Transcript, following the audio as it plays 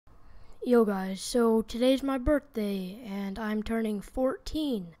Yo guys, so today's my birthday and I'm turning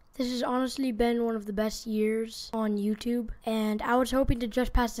 14. This has honestly been one of the best years on YouTube, and I was hoping to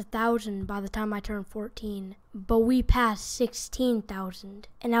just pass 1,000 by the time I turn 14, but we passed 16,000,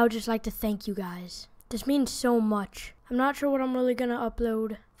 and I would just like to thank you guys. This means so much. I'm not sure what I'm really gonna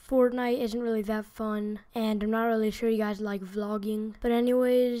upload. Fortnite isn't really that fun, and I'm not really sure you guys like vlogging. But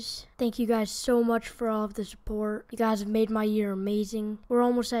anyways, thank you guys so much for all of the support. You guys have made my year amazing. We're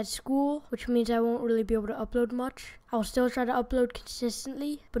almost at school, which means I won't really be able to upload much. I'll still try to upload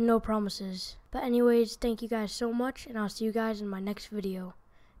consistently, but no promises. But anyways, thank you guys so much, and I'll see you guys in my next video.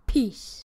 Peace.